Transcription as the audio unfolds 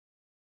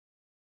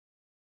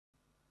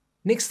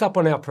Next up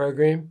on our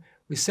program,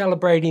 we're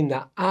celebrating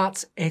the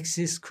Arts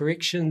Access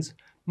Corrections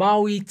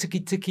Māui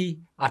Tikitiki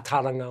a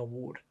Taranga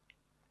Award.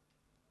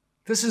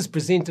 This is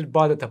presented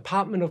by the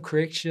Department of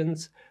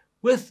Corrections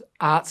with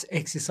Arts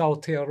Access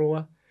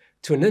Aotearoa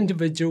to an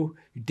individual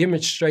who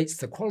demonstrates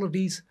the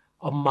qualities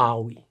of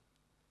Māui.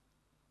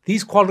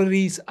 These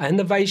qualities are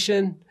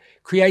innovation,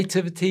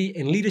 creativity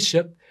and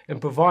leadership in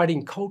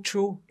providing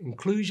cultural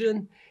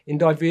inclusion and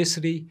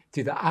diversity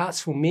through the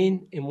arts for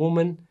men and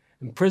women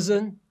in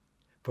prison,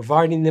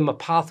 providing them a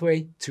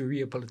pathway to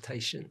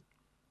rehabilitation.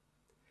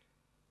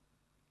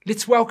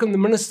 Let's welcome the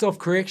Minister of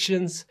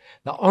Corrections,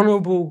 the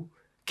Honourable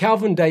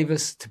Kelvin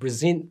Davis, to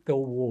present the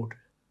award.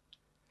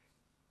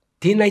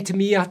 Tēnei te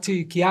mi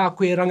atu ki a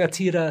koe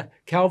rangatira,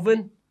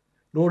 Kelvin.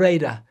 Nō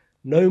reira,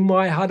 nau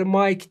mai hara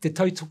mai ki te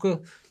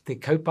tautoko te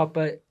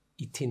kaupapa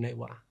I tēnei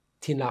wā.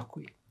 Tēnā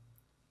koe.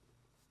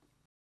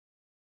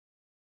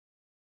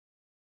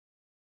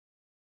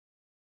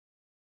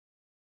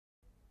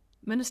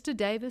 Minister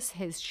Davis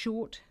has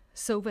short,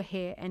 silver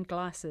hair and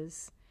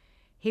glasses.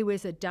 He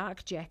wears a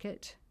dark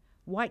jacket,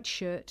 white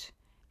shirt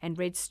and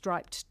red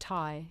striped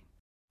tie.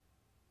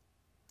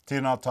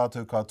 Tēnā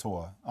tātou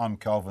katoa. I'm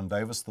Kelvin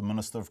Davis, the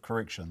Minister of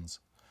Corrections.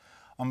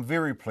 I'm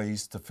very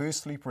pleased to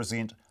firstly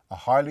present a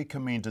highly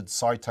commended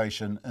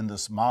citation in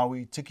this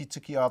Māui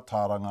Tikitiki a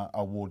Taranga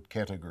Award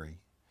category.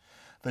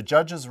 The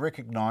judges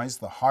recognise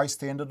the high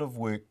standard of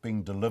work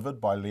being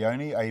delivered by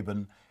Leonie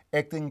Aben,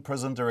 Acting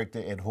Prison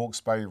Director at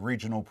Hawke's Bay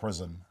Regional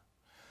Prison.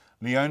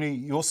 Leonie,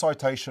 your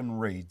citation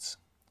reads,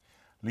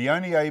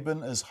 Leonie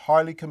Aben is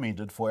highly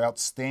commended for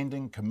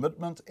outstanding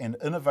commitment and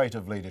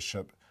innovative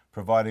leadership,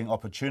 providing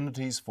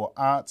opportunities for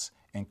arts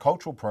and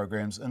cultural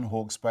programs in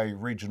Hawke's Bay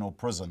Regional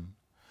Prison.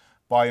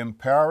 By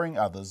empowering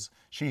others,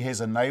 she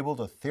has enabled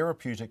a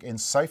therapeutic and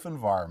safe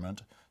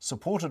environment,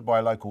 supported by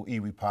local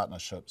iwi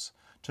partnerships,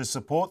 to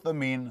support the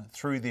men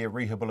through their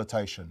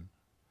rehabilitation.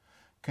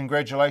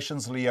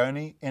 Congratulations,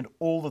 Leonie, and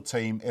all the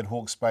team at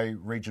Hawke's Bay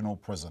Regional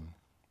Prison.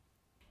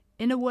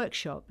 In a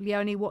workshop,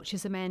 Leonie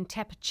watches a man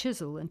tap a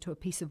chisel into a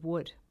piece of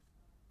wood.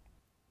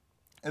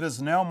 It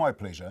is now my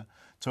pleasure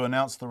to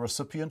announce the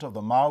recipient of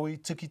the Māui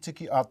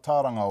Tikitiki a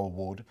Taranga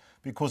Award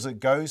because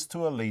it goes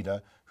to a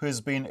leader who has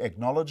been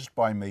acknowledged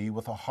by me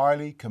with a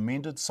highly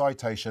commended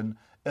citation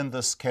in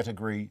this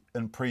category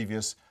in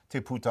previous Te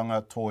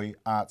Putanga Toi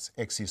Arts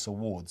Access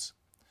Awards.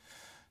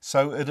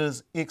 So it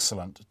is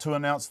excellent to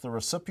announce the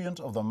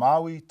recipient of the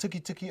Māui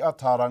Tikitiki a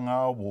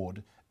Taranga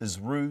Award is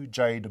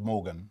Rue-Jade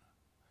Morgan.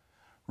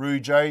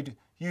 Rue-Jade,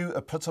 you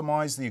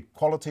epitomise the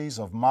qualities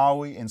of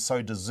Māui and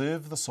so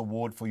deserve this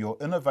award for your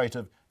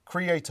innovative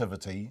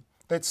creativity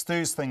that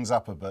stirs things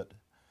up a bit.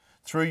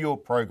 Through your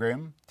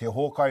program, Te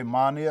Hōkai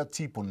Manea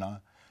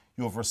Tīpuna,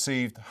 you have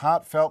received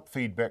heartfelt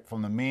feedback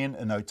from the men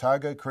in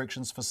Otago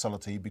Corrections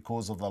Facility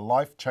because of the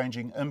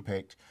life-changing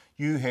impact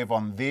you have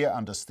on their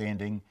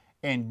understanding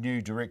and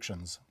new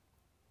directions.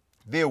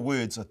 Their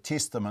words are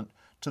testament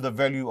to the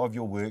value of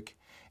your work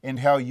and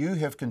how you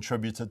have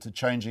contributed to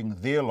changing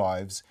their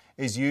lives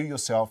as you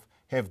yourself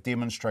have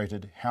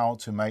demonstrated how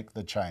to make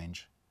the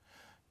change.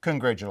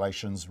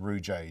 Congratulations,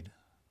 Rue-Jade.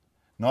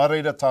 Nā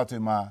reira tātou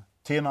mā,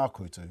 tēnā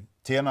koutou,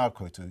 tēnā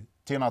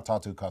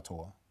tātou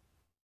katoa.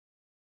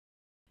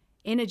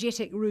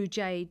 Energetic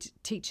Rue-Jade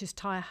teaches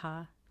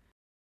taiaha.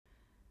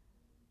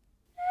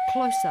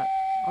 Close-up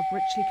of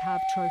richly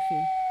carved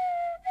trophy.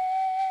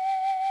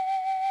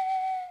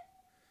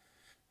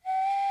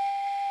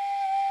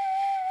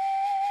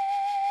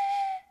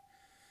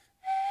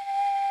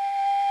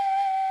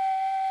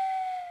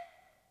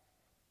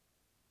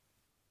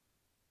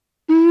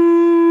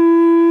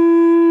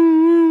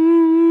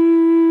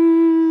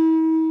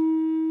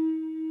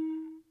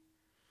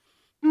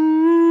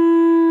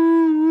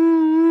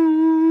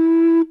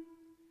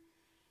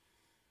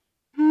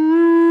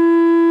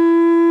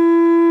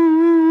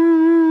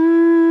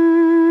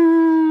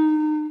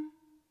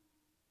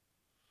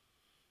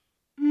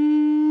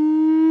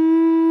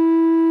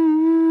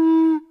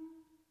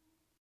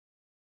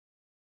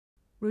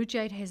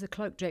 Rue-Jade has a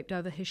cloak draped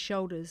over his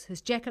shoulders.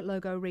 His jacket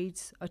logo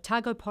reads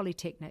Otago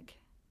Polytechnic.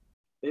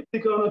 E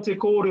tika ana te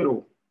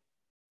kōrero.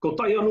 Ko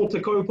tai anō te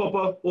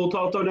kaupapa o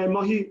tātou nei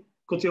mahi,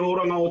 ko te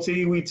oranga o te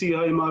iwi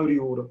tihei Māori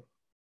ora.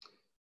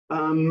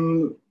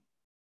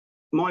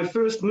 My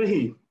first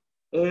mihi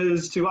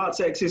is to Arts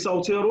Access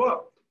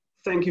Aotearoa.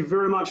 Thank you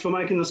very much for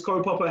making this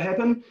kaupapa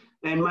happen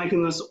and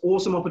making this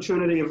awesome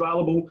opportunity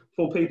available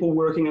for people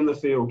working in the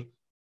field.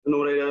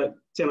 Nō reira,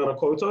 tēnā ra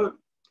koutou.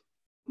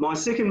 My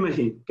second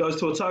mihi goes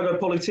to Otago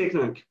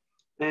Polytechnic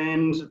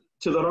and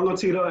to the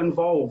rangatira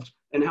involved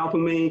in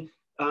helping me,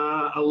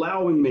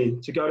 allowing me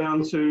to go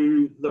down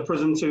to the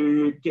prison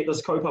to get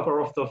this kaupapa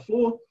off the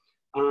floor.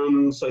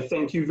 So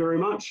thank you very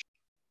much.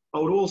 I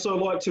would also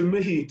like to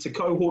mihi to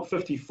cohort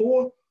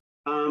 54,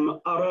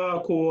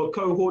 ara ko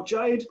cohort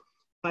Jade.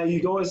 Hey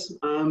you guys,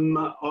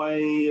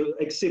 I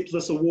accept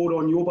this award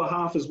on your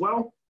behalf as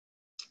well.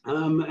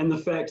 And the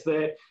fact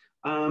that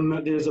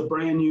there's a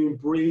brand new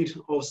breed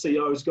of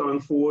COs going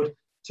forward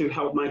to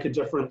help make a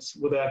difference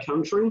with our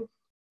country.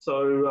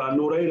 So nō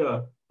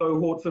reira,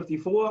 cohort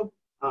 54,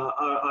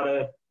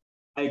 ara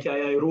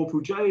aka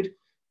Rue-Jade,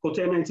 ko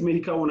tēnei te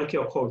mihi kawana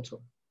kia koutou.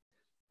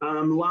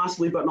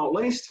 Lastly but not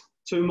least,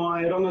 to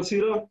my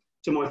rangatira,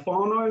 to my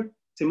whānau,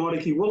 Te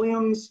Mariki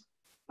Williams,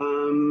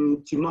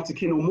 to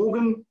Matakino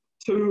Morgan,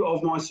 two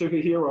of my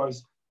superheroes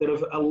that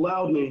have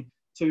allowed me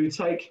to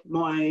take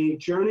my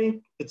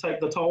journey, to take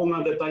the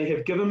taonga that they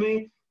have given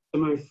me, to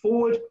move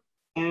forward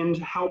and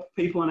help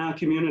people in our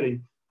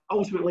community,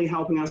 ultimately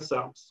helping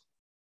ourselves.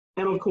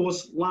 And of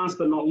course, last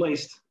but not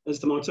least, is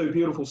to my two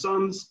beautiful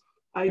sons,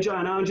 AJ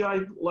and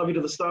RJ, love you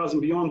to the stars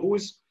and beyond,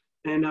 boys.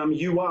 And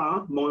you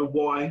are my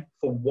why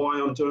for why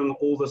I'm doing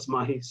all this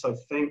mahi, so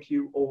thank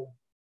you all.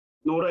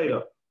 Nō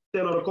reira,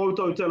 tēnā ra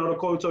koutou, tēnā ra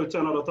koutou,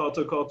 tēnā ra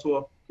tātou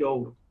katoa, kia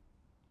ora.